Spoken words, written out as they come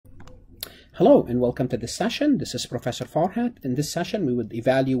Hello and welcome to this session. This is Professor Farhat. In this session, we would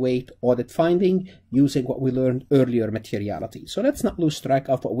evaluate audit finding using what we learned earlier, materiality. So let's not lose track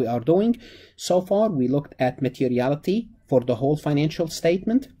of what we are doing. So far, we looked at materiality for the whole financial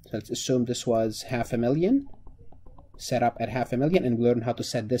statement. So let's assume this was $500,000, set up at $500,000, and we learned how to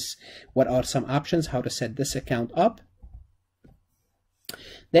set this. What are some options, how to set this account up.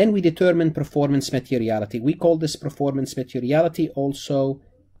 Then we determine performance materiality. We call this performance materiality also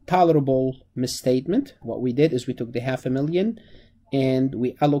tolerable misstatement. What we did is we took the $500,000 and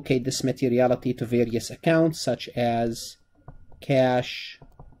we allocate this materiality to various accounts such as cash,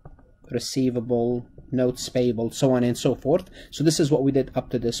 receivable, notes payable, so on and so forth. So this is what we did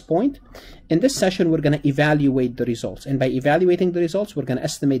up to this point. In this session, we're going to evaluate the results. And by evaluating the results, we're going to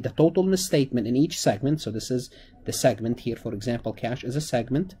estimate the total misstatement in each segment. So this is the segment here. For example, cash is a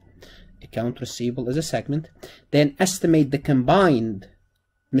segment. Account receivable is a segment. Then estimate the combined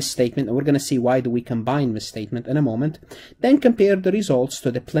misstatement, and we're going to see why do we combine misstatement in a moment. Then compare the results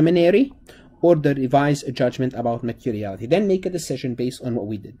to the preliminary or the revised judgment about materiality. Then make a decision based on what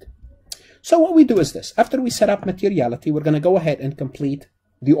we did. So what we do is this. After we set up materiality, we're going to go ahead and complete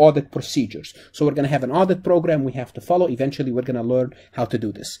the audit procedures. So we're going to have an audit program we have to follow. Eventually, we're going to learn how to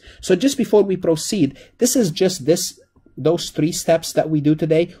do this. So just before we proceed, this is just those 3 steps that we do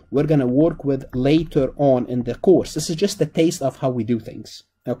today. We're going to work with later on in the course. This is just a taste of how we do things.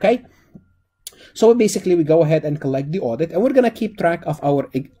 Okay, so basically we go ahead and collect the audit, and we're going to keep track of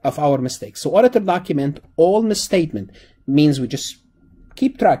our mistakes. So auditor document all misstatement means we just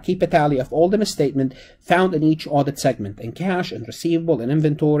keep a tally of all the misstatement found in each audit segment, in cash and receivable and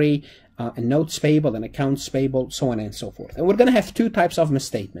inventory and notes payable and accounts payable, so on and so forth. And we're going to have 2 types of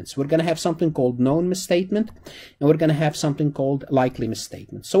misstatements. We're going to have something called known misstatement, and we're going to have something called likely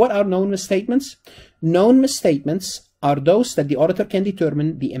misstatement. So what are known misstatements? Known misstatements are those that the auditor can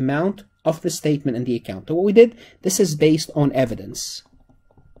determine the amount of the statement in the account. So what we did, this is based on evidence.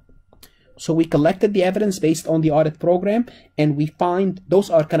 So we collected the evidence based on the audit program, and we find those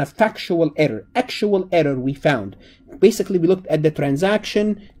are kind of factual error, actual error we found. Basically, we looked at the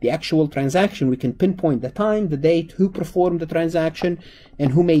transaction, the actual transaction. We can pinpoint the time, the date, who performed the transaction,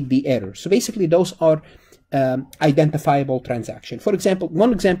 and who made the error. So basically, those are identifiable transaction. For example,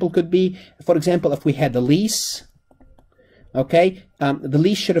 one example could be, for example, if we had a lease. Okay, the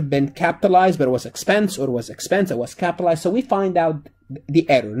lease should have been capitalized, but it was expense, or it was expense, it was capitalized. So we find out the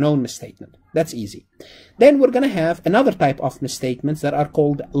error, known misstatement. That's easy. Then we're going to have another type of misstatements that are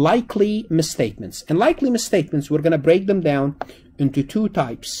called likely misstatements. And likely misstatements, we're going to break them down into 2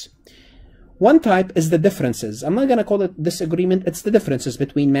 types. One type is the differences. I'm not going to call it disagreement. It's the differences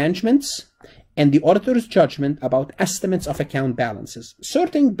between management's and the auditor's judgment about estimates of account balances.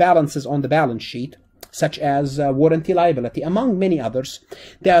 Certain balances on the balance sheet, such as warranty liability, among many others,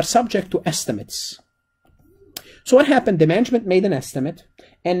 they are subject to estimates. So what happened? The management made an estimate,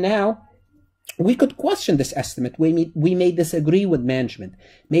 and now we could question this estimate. We may disagree with management.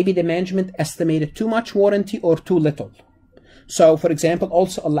 Maybe the management estimated too much warranty or too little. So, for example,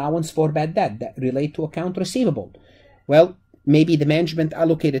 also allowance for bad debt that relate to account receivable. Well, maybe the management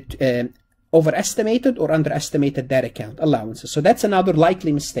allocated overestimated or underestimated that account allowances. So that's another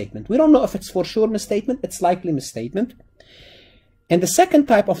likely misstatement. We don't know if it's for sure misstatement, it's likely misstatement. And the second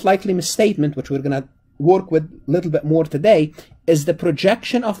type of likely misstatement, which we're going to work with a little bit more today, is the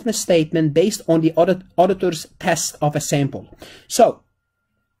projection of misstatement based on the auditor's test of a sample. So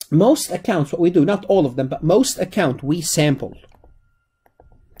most accounts, what we do, not all of them, but most account we sample.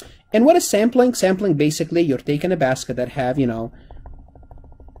 And what is sampling? Sampling, basically, you're taking a basket that have,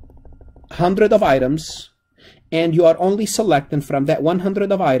 100 of items, and you are only selecting from that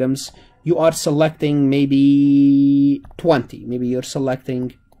 100 of items, you are selecting maybe 20. Maybe you're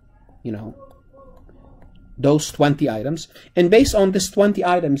selecting, those 20 items. And based on this 20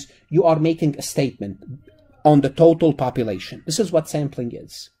 items, you are making a statement on the total population. This is what sampling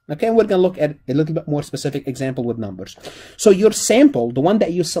is. Okay, and we're going to look at a little bit more specific example with numbers. So your sample, the one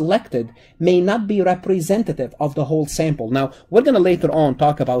that you selected, may not be representative of the whole sample. Now, we're going to later on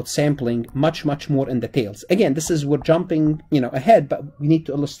talk about sampling much more in details. Again, we're jumping, ahead, but we need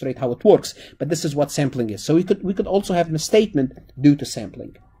to illustrate how it works. But this is what sampling is. So we could also have misstatement due to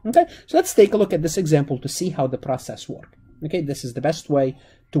sampling. Okay, so let's take a look at this example to see how the process works. Okay, this is the best way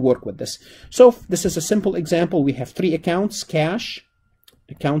to work with this. So this is a simple example. We have 3 accounts: cash,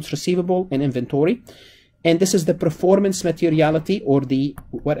 accounts receivable, and inventory. And this is the performance materiality, or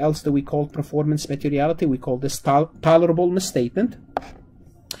what else do we call performance materiality? We call this tolerable misstatement.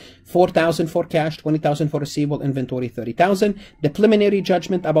 4,000 for cash, 20,000 for receivable, inventory 30,000. The preliminary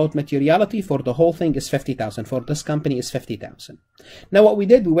judgment about materiality for the whole thing is 50,000. For this company is 50,000. Now what we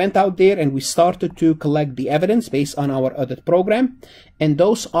did, we went out there and we started to collect the evidence based on our audit program, and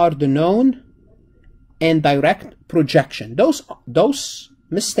those are the known and direct projection. Those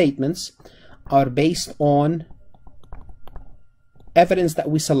misstatements are based on evidence that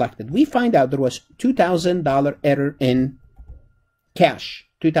we selected. We find out there was $2,000 error in cash.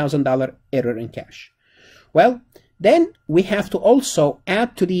 $2,000 error in cash. Well, then we have to also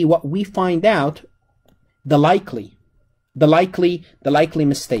add to what we find out the likely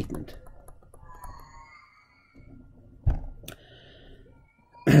misstatement.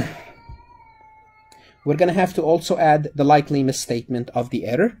 We're going to have to also add the likely misstatement of the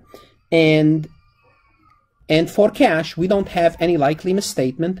error, and for cash we don't have any likely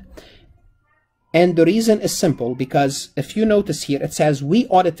misstatement. And the reason is simple, because if you notice here, it says we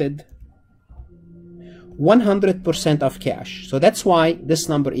audited 100% of cash. So that's why this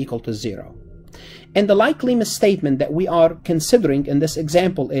number equal to 0. And the likely misstatement that we are considering in this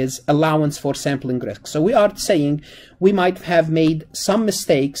example is allowance for sampling risk. So we are saying we might have made some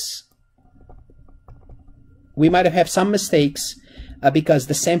mistakes. We might have some mistakes because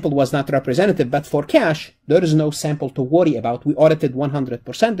the sample was not representative, but for cash, there is no sample to worry about. We audited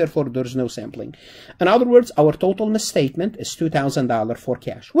 100%, therefore there is no sampling. In other words, our total misstatement is $2,000 for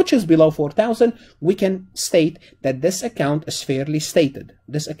cash, which is below $4,000. We can state that this account is fairly stated.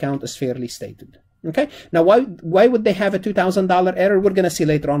 This account is fairly stated. Okay. Now, why would they have a $2,000 error? We're going to see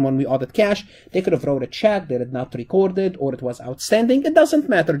later on when we audit cash. They could have wrote a check, they did not record it, or it was outstanding. It doesn't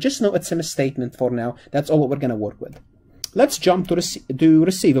matter. Just know it's a misstatement for now. That's all we're going to work with. Let's jump to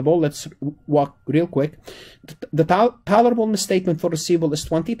receivable. Let's walk real quick. The tolerable misstatement for receivable is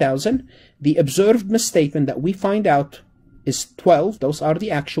 20,000. The observed misstatement that we find out is 12. Those are the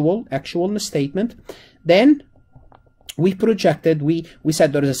actual misstatement. Then we projected, we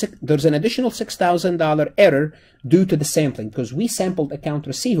said there's an additional $6,000 error due to the sampling, because we sampled account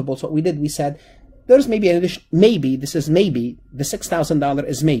receivables. So what we did, we said there's maybe an addition, maybe the $6,000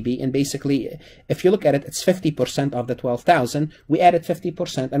 is maybe, and basically if you look at it, it's 50% of the 12,000. We added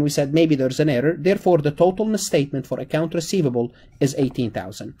 50% and we said maybe there's an error. Therefore the total misstatement for account receivable is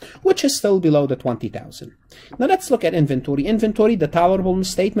 18,000, which is still below the 20,000. Now let's look at inventory. Inventory, the tolerable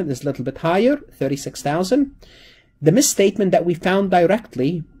misstatement is a little bit higher, 36,000. The misstatement that we found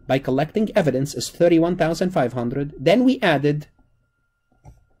directly by collecting evidence is 31,500. Then we added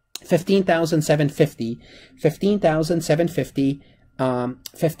 15,750, 15,750,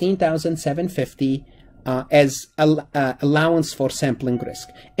 15,750 as allowance for sampling risk.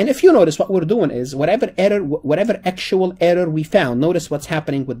 And if you notice, what we're doing is whatever actual error we found, notice what's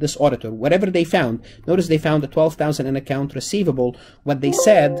happening with this auditor. Whatever they found, notice they found the 12,000 in account receivable. What they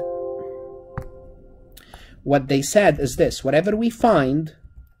said is this: whatever we find,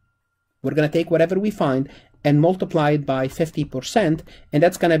 we're going to take whatever we find and multiply it by 50%, and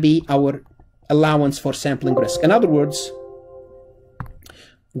that's going to be our allowance for sampling risk. In other words,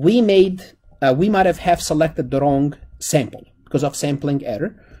 we might have selected the wrong sample because of sampling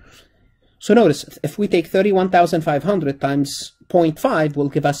error. So notice, if we take 31,500 times 0.5 will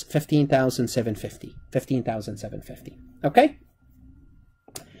give us 15,750. 15,750. Okay?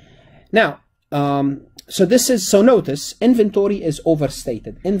 Now, so notice, inventory is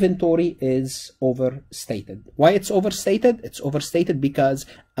overstated. Inventory is overstated. Why it's overstated? It's overstated because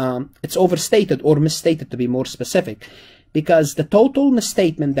it's overstated or misstated, to be more specific, because the total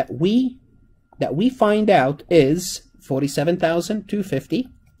misstatement that we find out is 47,250,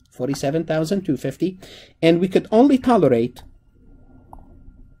 47,250, and we could only tolerate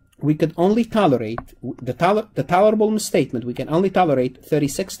the tolerable misstatement. We can only tolerate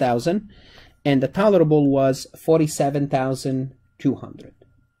 36,000. And the tolerable was 47,200.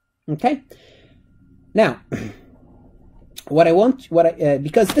 Okay. Now,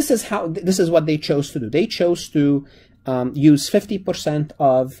 because this is what they chose to do. They chose to use 50%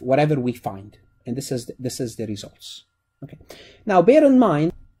 of whatever we find, and this is the results. Okay. Now, bear in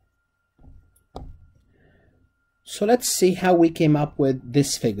mind. So let's see how we came up with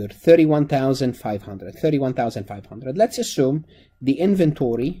this figure, 31,500. 31,500. Let's assume the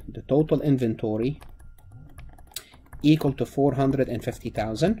inventory, the total inventory, equal to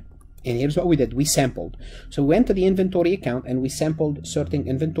 450,000. And here's what we did. We sampled. So we went to the inventory account and we sampled certain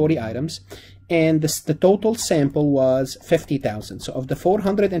inventory items. And the total sample was 50,000. So of the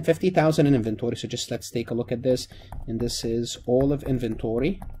 450,000 in inventory, so just let's take a look at this. And this is all of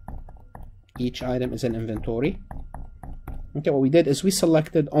inventory. Each item is an inventory. Okay, what we did is we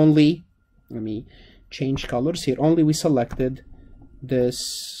selected only, let me change colors here, only we selected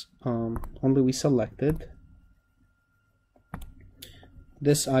this only we selected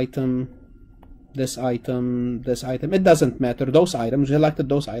this item, this item, this item. It doesn't matter. Those items, we selected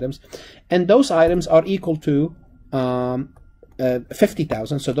those items, and those items are equal to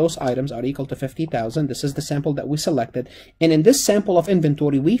 50,000. So those items are equal to 50,000. This is the sample that we selected. And in this sample of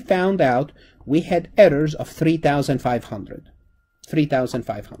inventory, we found out we had errors of 3,500.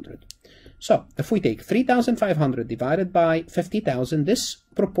 3,500. So if we take 3,500 divided by 50,000, this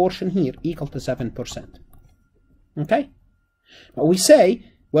proportion here equal to 7%. Okay? What we say,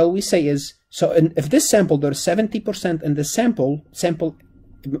 is, so if this sample, there's 70% in the sample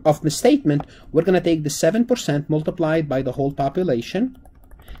of misstatement, we're going to take the 7% multiplied by the whole population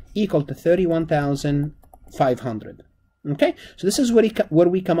equal to 31,500. Okay, so this is where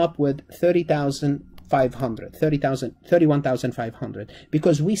we come up with 31,500,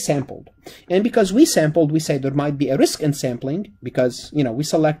 because we sampled. And because we sampled, we say there might be a risk in sampling, because, you know, we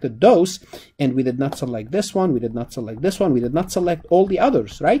selected those and we did not select this one, we did not select this one, we did not select all the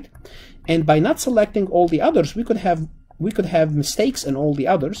others, right? And by not selecting all the others, we could have mistakes in all the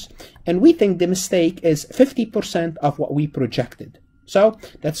others, and we think the mistake is 50% of what we projected. So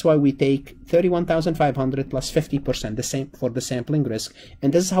that's why we take 31,500 plus 50%, the same for the sampling risk,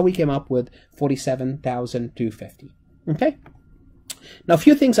 and this is how we came up with 47,250. Okay. Now, a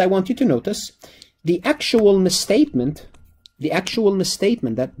few things I want you to notice: the actual misstatement.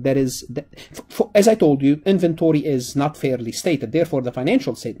 As I told you, inventory is not fairly stated. Therefore, the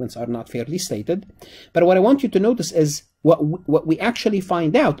financial statements are not fairly stated. But what I want you to notice is what we actually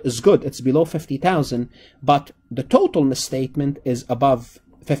find out is good. It's below 50,000, but the total misstatement is above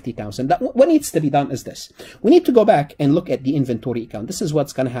 50,000. What needs to be done is this. We need to go back and look at the inventory account. This is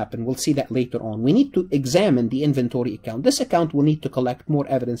what's going to happen. We'll see that later on. We need to examine the inventory account. This account will need to collect more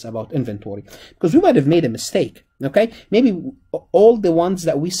evidence about inventory, because we might have made a mistake. Okay, maybe all the ones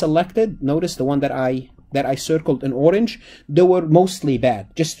that we selected, notice the one that I circled in orange, they were mostly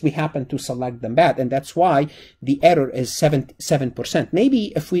bad. Just we happened to select them bad, and that's why the error is 7%.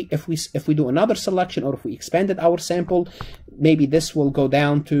 Maybe if we do another selection, or if we expanded our sample, maybe this will go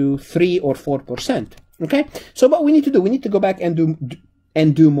down to 3 or 4%. Okay, so what we need to do, we need to go back and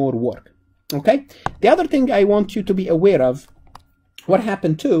do more work. Okay, the other thing I want you to be aware of, what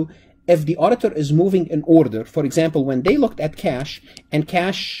happened too, if the auditor is moving in order. For example, when they looked at cash, and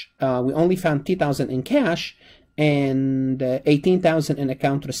cash, we only found 2,000 in cash and 18,000 in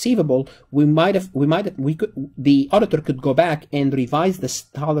account receivable, the auditor could go back and revise this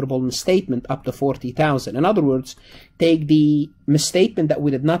tolerable misstatement up to 40,000. In other words, take the misstatement that we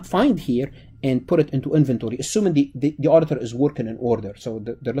did not find here and put it into inventory, assuming the auditor is working in order. So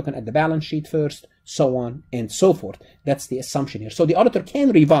they're looking at the balance sheet first, so on and so forth. That's the assumption here. So the auditor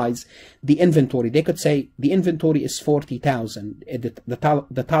can revise the inventory. They could say the inventory is 40,000.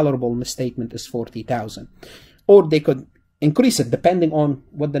 The tolerable misstatement is 40,000. Or they could increase it depending on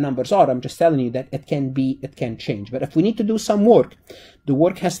what the numbers are. I'm just telling you that it can change. But if we need to do some work, the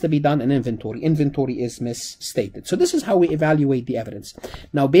work has to be done in inventory. Inventory is misstated. So this is how we evaluate the evidence.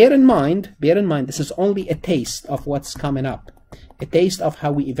 Now bear in mind, this is only a taste of what's coming up. A taste of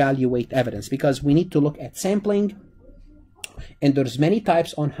how we evaluate evidence, because we need to look at sampling, and there's many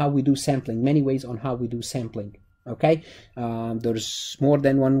types on how we do sampling, many ways on how we do sampling. Okay, there's more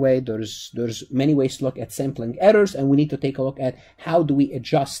than one way. There's many ways to look at sampling errors, and we need to take a look at how do we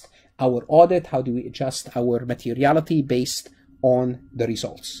adjust our audit, how do we adjust our materiality based on the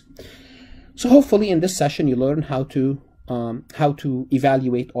results. So hopefully in this session you learn how to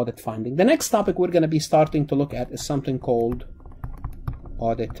evaluate audit finding. The next topic we're going to be starting to look at is something called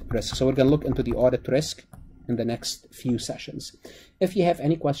audit risk. So we're going to look into the audit risk in the next few sessions. If you have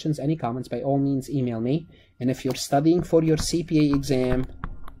any questions, any comments, by all means email me. And if you're studying for your CPA exam,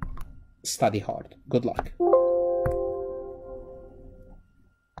 study hard. Good luck.